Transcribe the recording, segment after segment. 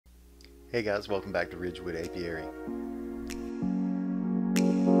Hey guys, welcome back to Ridgewood Apiary.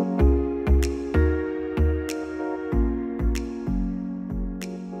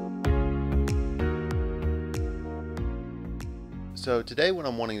 So today what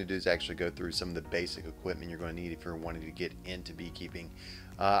I'm wanting to do is actually go through some of the basic equipment you're going to need if you're wanting to get into beekeeping.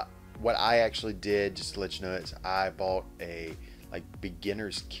 What I actually did, just to let you know, is I bought a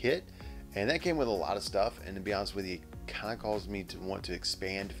beginner's kit, and that came with a lot of stuff, and to be honest with you, it kind of caused me to want to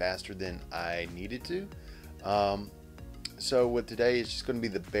expand faster than I needed to. So with today, it's just going to be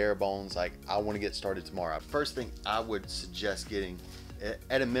the bare bones. Like, I want to get started tomorrow. First thing I would suggest getting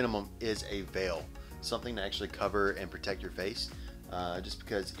at a minimum is a veil, something to actually cover and protect your face, just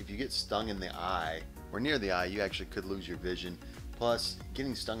because if you get stung in the eye or near the eye, you actually could lose your vision. Plus,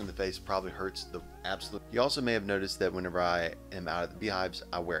 getting stung in the face probably hurts the absolute. You also may have noticed that whenever I am out at the beehives,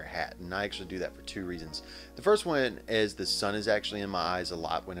 I wear a hat, and I actually do that for two reasons. The first one is the sun is actually in my eyes a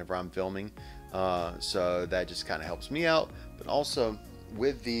lot whenever I'm filming, so that just kind of helps me out. But also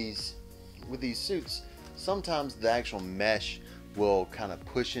with these suits, sometimes the actual mesh will kind of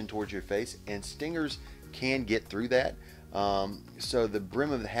push in towards your face, and stingers can get through that. So the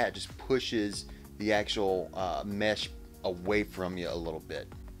brim of the hat just pushes the actual mesh away from you a little bit.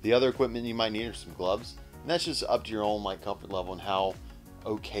 The other equipment you might need are some gloves, and that's just up to your own comfort level and how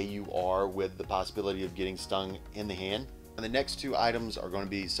okay you are with the possibility of getting stung in the hand. And the next two items are going to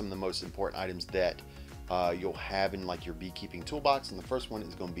be some of the most important items that you'll have in your beekeeping toolbox, and the first one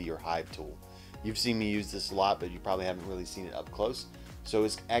is going to be your hive tool. You've seen me use this a lot, but you probably haven't really seen it up close. So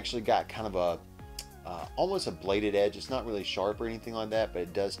it's actually got kind of a almost a bladed edge. It's not really sharp or anything like that, but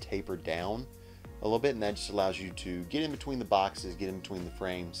it does taper down a little bit, and that just allows you to get in between the boxes, get in between the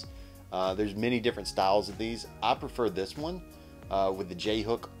frames. There's many different styles of these. I prefer this one with the J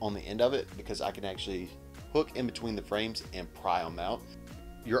hook on the end of it, because I can actually hook in between the frames and pry them out.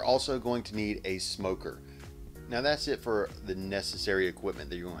 You're also going to need a smoker. Now that's it for the necessary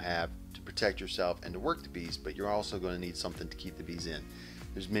equipment that you're going to have to protect yourself and to work the bees, but you're also going to need something to keep the bees in.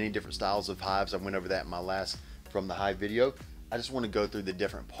 There's many different styles of hives. I went over that in my last From the Hive video. I just want to go through the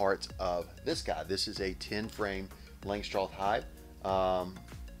different parts of this guy. This is a 10 frame Langstroth hive.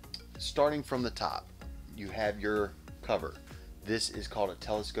 Starting from the top, you have your cover. This is called a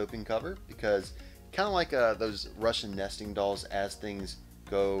telescoping cover, because kind of like those Russian nesting dolls, as things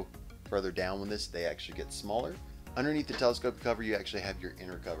go further down with this, they actually get smaller. Underneath the telescoping cover, you actually have your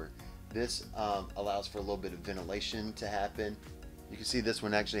inner cover. This allows for a little bit of ventilation to happen. You can see this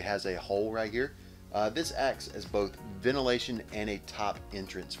one actually has a hole right here. This acts as both ventilation and a top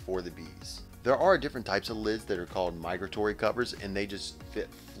entrance for the bees. There are different types of lids that are called migratory covers, and they just fit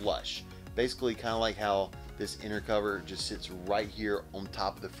flush. Basically kind of like how this inner cover just sits right here on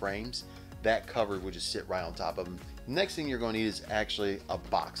top of the frames. That cover would just sit right on top of them. The next thing you're going to need is actually a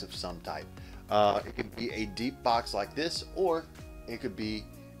box of some type. It could be a deep box like this, or it could be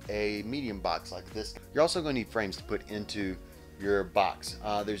a medium box like this. You're also going to need frames to put into your box.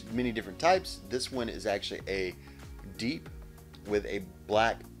 There's many different types. This one is actually a deep with a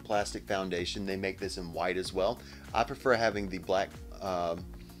black plastic foundation. They make this in white as well. I prefer having the black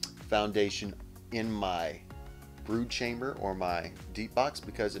foundation in my brood chamber or my deep box,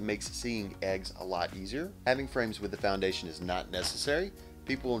 because it makes seeing eggs a lot easier. Having frames with the foundation is not necessary.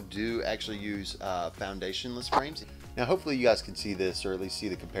 People do actually use foundationless frames. Now hopefully you guys can see this, or at least see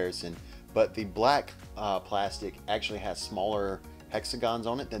the comparison, but the black plastic actually has smaller hexagons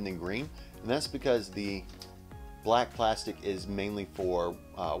on it than the green, and that's because the black plastic is mainly for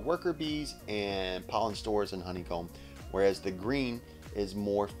worker bees and pollen stores and honeycomb, whereas the green is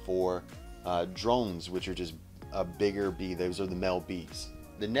more for drones, which are just a bigger bee. Those are the male bees.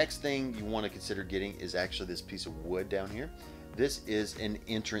 The next thing you want to consider getting is actually this piece of wood down here. This is an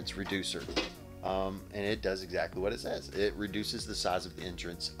entrance reducer, and it does exactly what it says. It reduces the size of the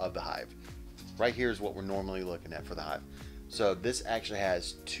entrance of the hive. Right here is what we're normally looking at for the hive. So this actually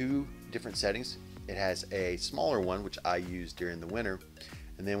has two different settings. It has a smaller one, which I use during the winter,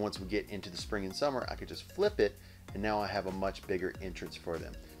 and then once we get into the spring and summer, I could just flip it, and now I have a much bigger entrance for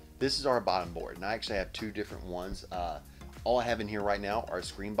them. This is our bottom board, and I actually have two different ones. All I have in here right now are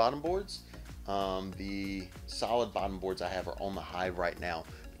screen bottom boards. The solid bottom boards I have are on the hive right now,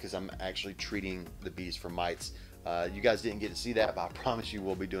 because I'm actually treating the bees for mites. You guys didn't get to see that, but I promise you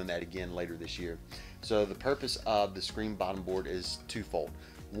we'll be doing that again later this year. So the purpose of the screen bottom board is twofold.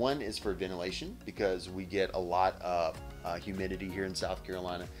 One is for ventilation, because we get a lot of humidity here in South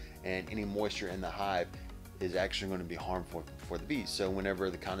Carolina, and any moisture in the hive is actually going to be harmful for the bees. So whenever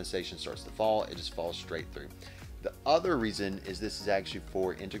the condensation starts to fall, it just falls straight through. The other reason is this is actually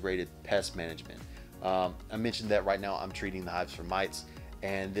for integrated pest management. I mentioned that right now I'm treating the hives for mites,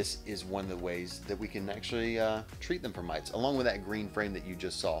 And this is one of the ways that we can actually treat them for mites, along with that green frame that you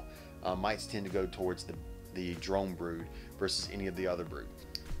just saw. Mites tend to go towards the drone brood versus any of the other brood.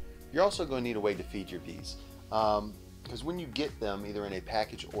 You're also going to need a way to feed your bees, because when you get them either in a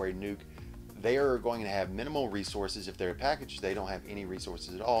package or a nuke, they are going to have minimal resources. If they're a package, they don't have any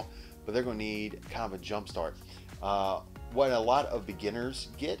resources at all, but they're going to need kind of a jump start. What a lot of beginners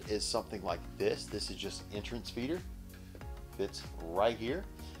get is something like this. This is just entrance feeder. Fits right here.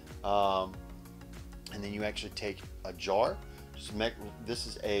 And then you actually take a jar. This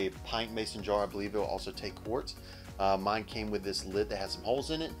is a pint mason jar. I believe it will also take quarts. Mine came with this lid that has some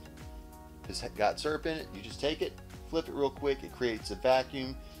holes in it. It's got syrup in it. You just take it, flip it real quick. It creates a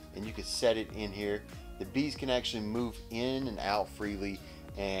vacuum, and you can set it in here. The bees can actually move in and out freely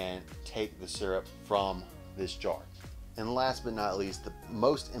and take the syrup from this jar. And last but not least, the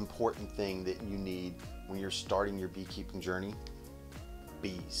most important thing that you need when you're starting your beekeeping journey: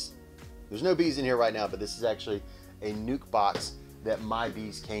 bees. There's no bees in here right now, but this is actually a nuke box that my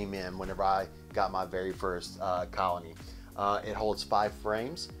bees came in whenever I got my very first colony. It holds 5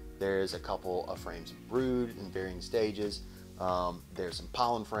 frames. There's a couple of frames of brood in varying stages. There's some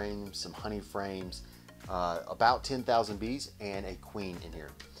pollen frames, some honey frames, about 10,000 bees, and a queen in here.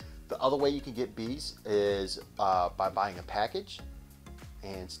 The other way you can get bees is by buying a package.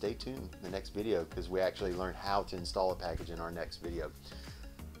 And stay tuned in the next video, because we actually learn how to install a package in our next video.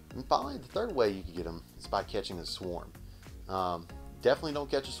 And finally, the third way you can get them is by catching a swarm. Definitely don't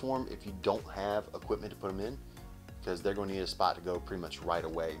catch a swarm if you don't have equipment to put them in, because they're going to need a spot to go pretty much right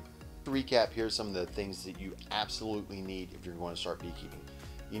away. To recap, here's some of the things that you absolutely need if you're going to start beekeeping.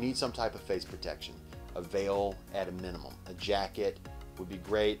 You need some type of face protection, a veil at a minimum, a jacket would be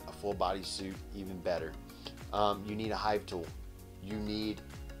great, a full body suit even better. You need a hive tool. You need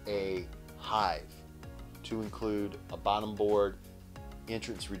a hive, to include a bottom board,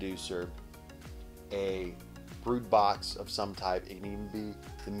 entrance reducer, a brood box of some type. It can even be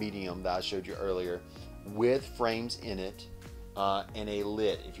the medium that I showed you earlier, with frames in it, and a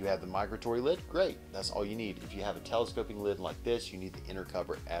lid. If you have the migratory lid, great, that's all you need. If you have a telescoping lid like this, you need the inner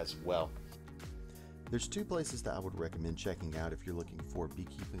cover as well. There's 2 places that I would recommend checking out if you're looking for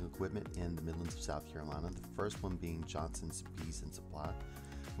beekeeping equipment in the Midlands of South Carolina. The first one being Johnson's Bees and Supply,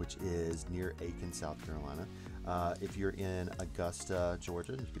 which is near Aiken, South Carolina. If you're in Augusta,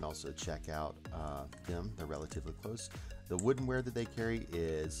 Georgia, you can also check out them. They're relatively close. The woodenware that they carry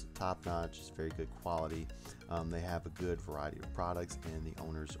is top-notch. It's very good quality. They have a good variety of products, and the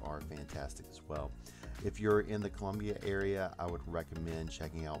owners are fantastic as well. If you're in the Columbia area, I would recommend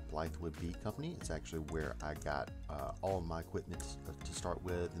checking out Blythewood Bee Company. It's actually where I got all of my equipment to start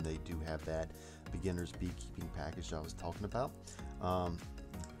with, and they do have that beginner's beekeeping package I was talking about.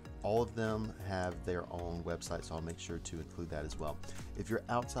 All of them have their own website, so I'll make sure to include that as well. If you're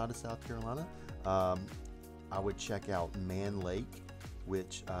outside of South Carolina, I would check out Man Lake,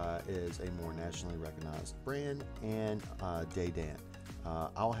 which is a more nationally recognized brand, and Daydan.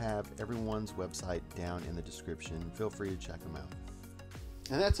 I'll have everyone's website down in the description. Feel free to check them out.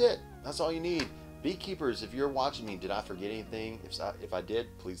 And that's it. That's all you need. Beekeepers, if you're watching me, did I forget anything? If I did,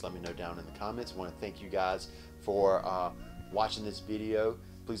 please let me know down in the comments. I want to thank you guys for watching this video.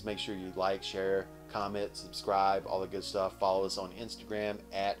 Please make sure you like, share, comment, subscribe, all the good stuff. Follow us on Instagram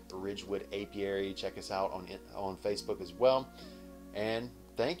at Ridgewood Apiary. Check us out on Facebook as well. And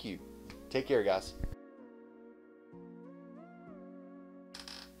thank you. Take care, guys.